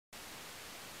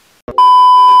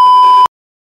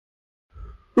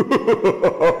Hi,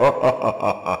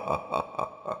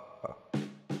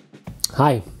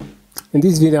 in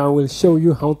this video I will show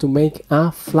you how to make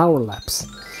a flower lapse,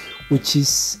 which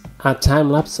is a time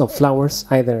lapse of flowers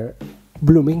either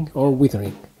blooming or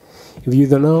withering. If you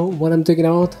don't know what I'm talking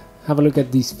about, have a look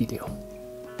at this video.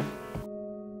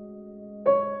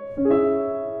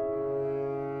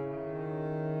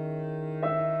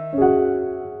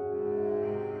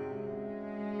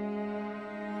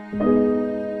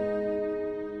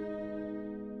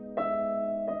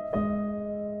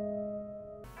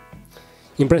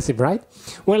 Impressive, right?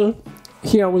 Well,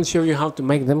 here I will show you how to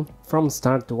make them from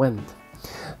start to end.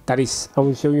 That is, I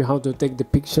will show you how to take the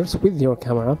pictures with your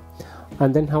camera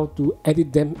and then how to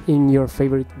edit them in your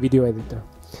favorite video editor.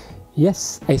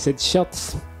 Yes, I said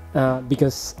shots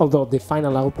because although the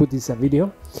final output is a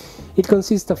video, it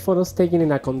consists of photos taken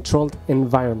in a controlled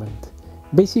environment.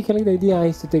 Basically, the idea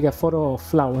is to take a photo of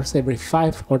flowers every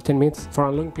 5 or 10 minutes for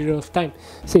a long period of time,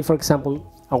 say for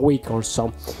example a week or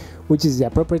so, which is the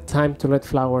appropriate time to let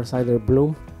flowers either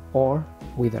bloom or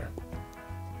wither.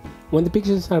 When the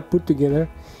pictures are put together,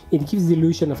 it gives the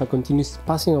illusion of a continuous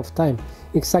passing of time,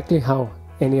 exactly how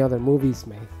any other movie is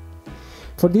made.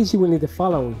 For this you will need the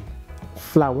following: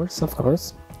 flowers, of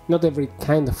course, not every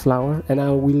kind of flower, and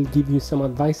I will give you some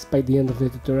advice by the end of the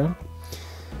tutorial.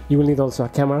 You will need also a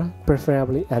camera,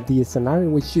 preferably a DSLR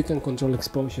in which you can control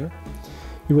exposure.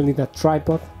 You will need a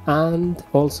tripod and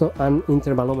also an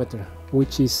intervalometer,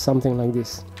 which is something like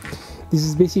this. This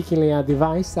is basically a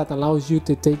device that allows you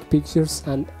to take pictures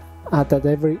and at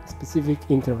every specific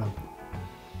interval.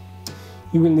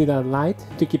 You will need a light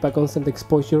to keep a constant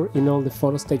exposure in all the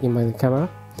photos taken by the camera.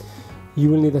 You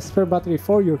will need a spare battery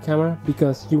for your camera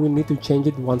because you will need to change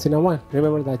it once in a while.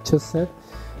 Remember that I just said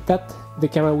that the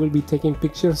camera will be taking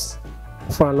pictures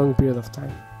for a long period of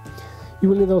time. You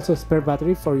will need also a spare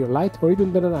battery for your light, or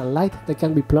even better, a light that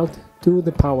can be plugged to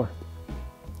the power.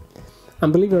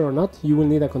 And believe it or not, you will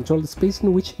need a controlled space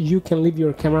in which you can leave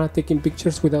your camera taking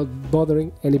pictures without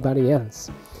bothering anybody else.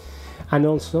 And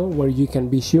also where you can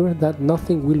be sure that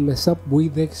nothing will mess up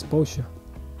with the exposure.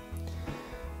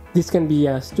 This can be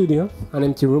a studio, an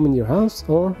empty room in your house,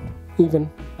 or even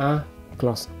a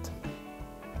closet.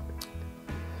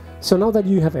 So now that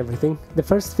you have everything, the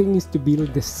first thing is to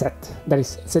build the set. That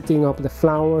is, setting up the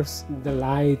flowers, the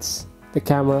lights, the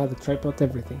camera, the tripod,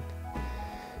 everything.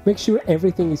 Make sure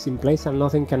everything is in place and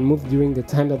nothing can move during the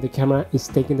time that the camera is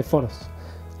taking the photos.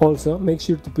 Also, make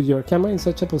sure to put your camera in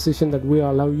such a position that will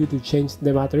allow you to change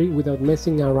the battery without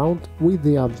messing around with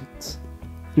the objects.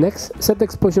 Next, set the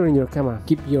exposure in your camera.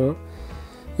 Keep your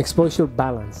exposure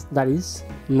balanced, that is,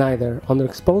 neither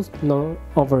underexposed nor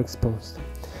overexposed.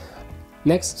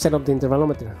 Next, set up the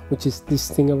intervalometer, which is this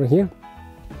thing over here.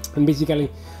 And basically,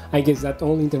 I guess that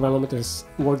all intervalometers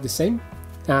work the same.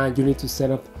 You need to set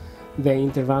up the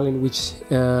interval in which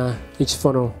each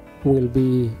photo will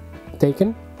be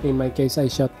taken. In my case, I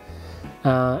shot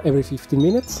every 15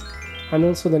 minutes, and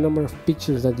also the number of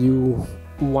pictures that you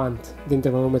want the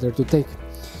intervalometer to take.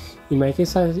 In my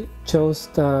case, I chose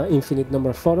the infinite number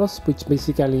of photos, which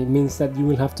basically means that you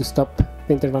will have to stop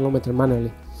the intervalometer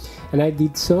manually. And I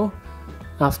did so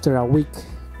after a week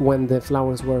when the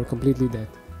flowers were completely dead.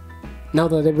 Now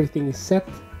that everything is set,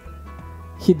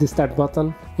 hit the start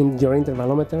button in your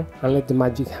intervalometer and let the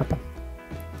magic happen.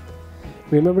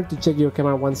 Remember to check your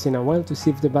camera once in a while to see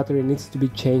if the battery needs to be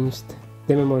changed,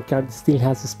 the memory card still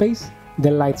has space, the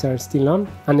lights are still on,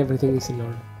 and everything is in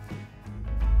order.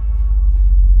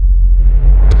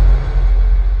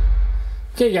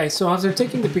 Okay guys, so after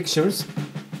taking the pictures,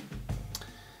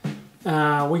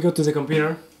 we go to the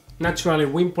computer. Naturally,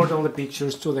 we import all the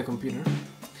pictures to the computer.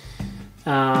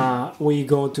 We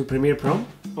go to Premiere Pro,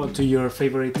 or to your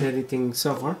favorite editing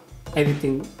software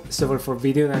for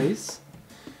video, that is.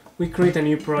 We create a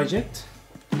new project.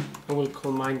 I will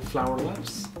call mine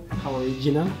Flowerlapse, how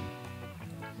original.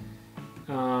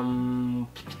 I'm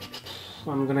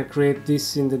gonna create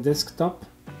this in the desktop.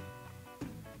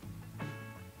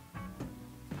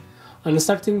 And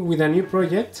starting with a new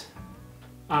project,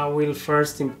 I will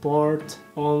first import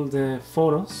all the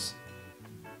photos.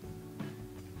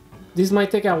 This might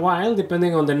take a while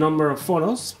depending on the number of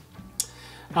photos.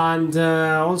 And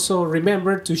also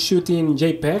remember to shoot in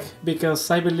JPEG, because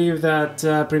I believe that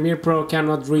Premiere Pro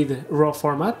cannot read RAW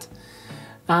format.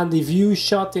 And if you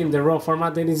shot in the RAW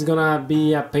format, then it's gonna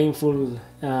be a painful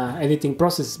editing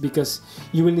process, because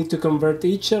you will need to convert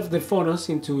each of the photos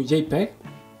into JPEG.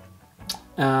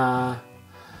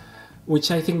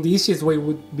 Which I think the easiest way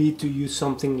would be to use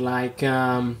something like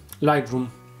Lightroom.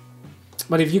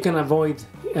 But if you can avoid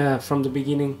from the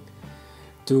beginning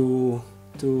to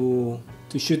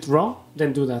shoot RAW,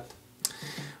 then do that.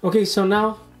 Okay, so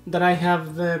now that I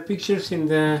have the pictures in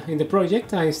the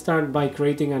project, I start by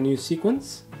creating a new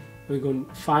sequence. We go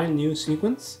File, New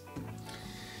Sequence.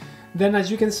 Then, as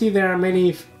you can see, there are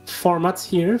many formats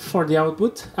here for the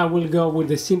output. I will go with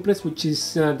the simplest, which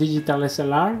is digital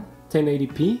SLR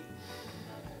 1080p,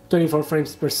 24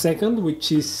 frames per second,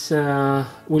 which is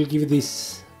will give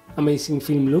this amazing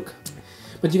film look.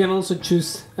 But you can also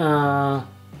choose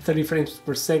 30 frames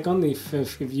per second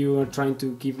if you are trying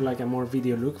to give like a more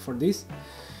video look for this.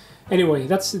 Anyway,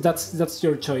 that's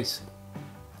your choice.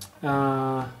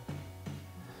 Now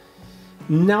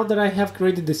that I have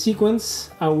created the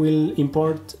sequence, I will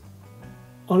import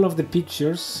all of the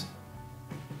pictures,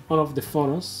 all of the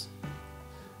photos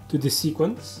to the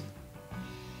sequence,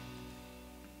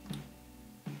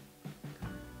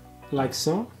 like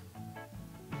so.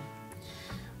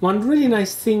 One really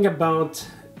nice thing about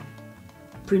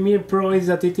Premiere Pro is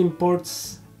that it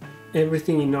imports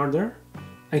everything in order.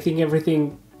 I think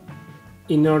everything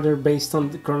in order based on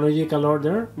the chronological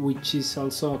order, which is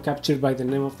also captured by the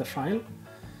name of the file.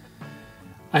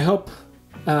 I hope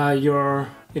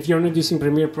if you're not using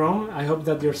Premiere Pro, I hope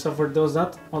that your software does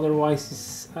that.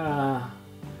 Otherwise,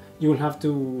 you will have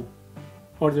to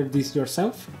order this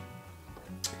yourself.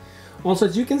 Also,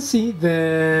 as you can see,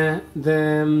 the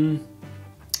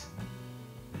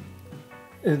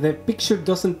picture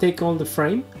doesn't take all the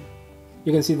frame.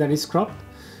 You can see that it's cropped.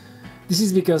 This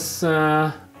is because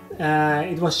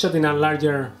it was shot in a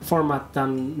larger format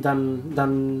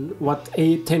than what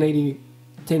 1080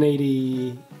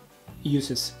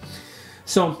 uses.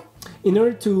 So, in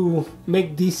order to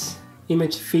make this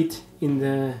image fit in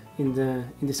the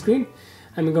screen,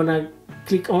 I'm gonna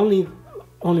click only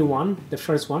one, the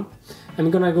first one. I'm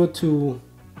gonna go to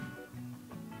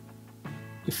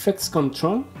Effects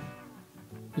Control,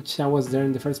 which I was there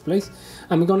in the first place.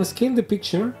 I'm gonna scale the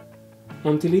picture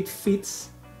until it fits.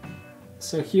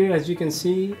 So here, as you can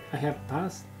see, I have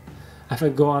passed. If I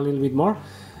go a little bit more,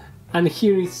 and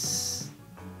here it's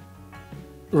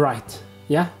right,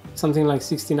 yeah, something like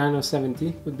 69 or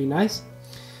 70 would be nice.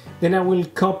 Then I will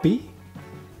copy,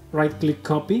 right-click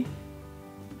copy.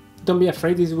 Don't be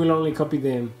afraid, this will only copy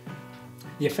the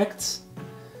effects.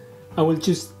 I will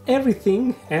choose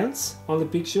everything else, all the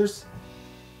pictures,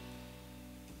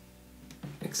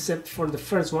 except for the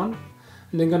first one.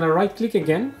 And I'm gonna right-click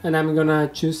again, and I'm gonna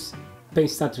choose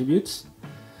Paste Attributes.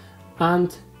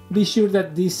 And be sure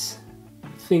that this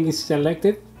thing is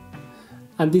selected,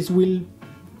 and this will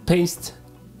paste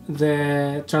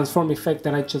the transform effect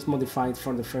that I just modified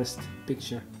for the first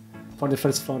picture, for the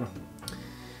first photo.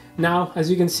 Now, as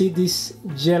you can see, this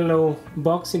yellow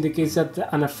box indicates that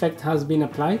an effect has been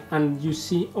applied, and you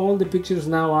see all the pictures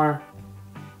now are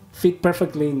fit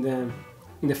perfectly in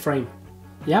the frame.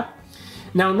 Yeah.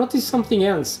 Now notice something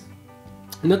else.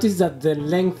 Notice that the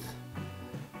length,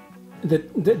 the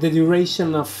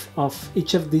duration of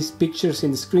each of these pictures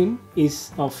in the screen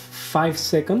is of 5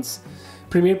 seconds.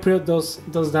 Premiere Pro does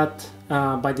that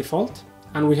by default,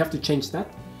 and we have to change that.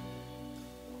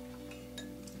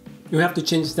 You have to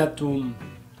change that to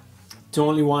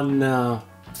only one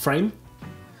frame.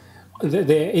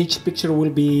 Each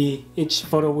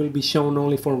photo will be shown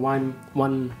only for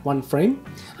one frame,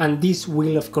 and this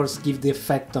will of course give the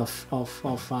effect of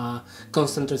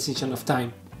constant transition of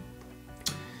time.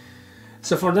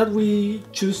 So for that we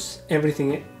choose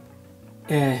everything,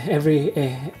 every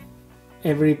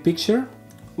picture.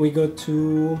 We go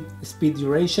to speed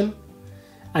duration,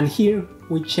 and here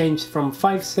we change from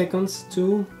 5 seconds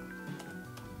to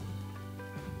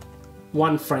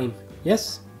 1 frame.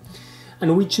 Yes.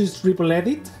 And we choose Ripple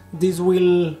Edit. This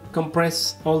will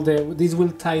compress this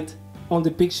will tight all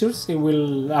the pictures. It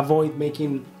will avoid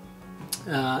making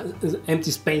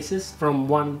empty spaces from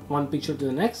one picture to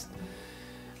the next,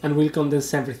 and will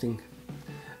condense everything.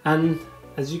 And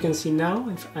as you can see now,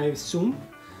 if I zoom,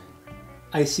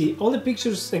 I see all the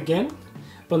pictures again,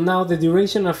 but now the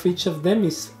duration of each of them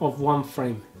is of 1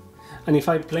 frame. And if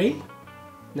I play,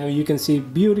 now you can see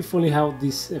beautifully how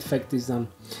this effect is done.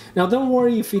 Now don't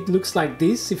worry if it looks like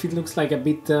this, if it looks like a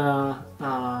bit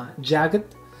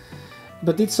jagged,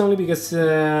 but it's only because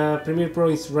Premiere Pro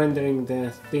is rendering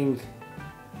the thing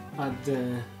at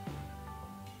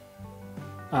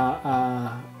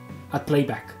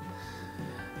playback.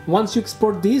 Once you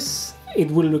export this, it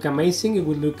will look amazing. It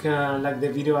will look like the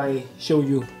video I showed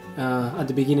you at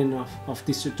the beginning of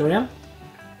this tutorial,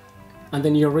 and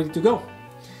then you're ready to go.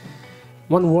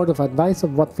 One word of advice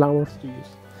of what flowers to use.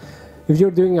 If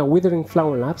you're doing a withering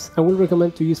flower lapse, I will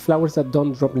recommend to use flowers that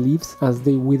don't drop leaves as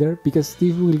they wither, because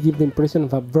this will give the impression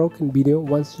of a broken video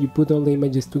once you put all the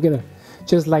images together,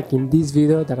 just like in this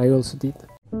video that I also did.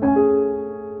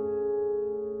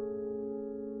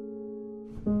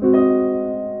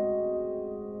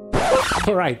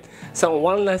 Alright, so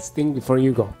one last thing before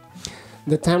you go.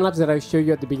 The time-lapse that I showed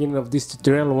you at the beginning of this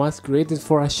tutorial was created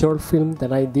for a short film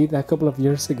that I did a couple of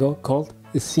years ago called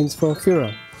Scenes from a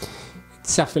Funeral.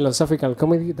 It's a philosophical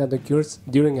comedy that occurs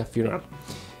during a funeral.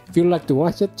 If you'd like to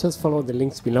watch it, just follow the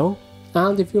links below.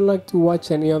 And if you'd like to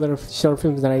watch any other short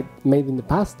films that I made in the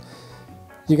past,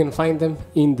 you can find them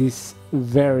in this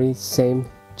very same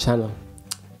channel.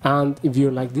 And if you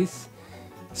like this,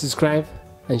 subscribe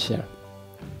and share.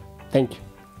 Thank you.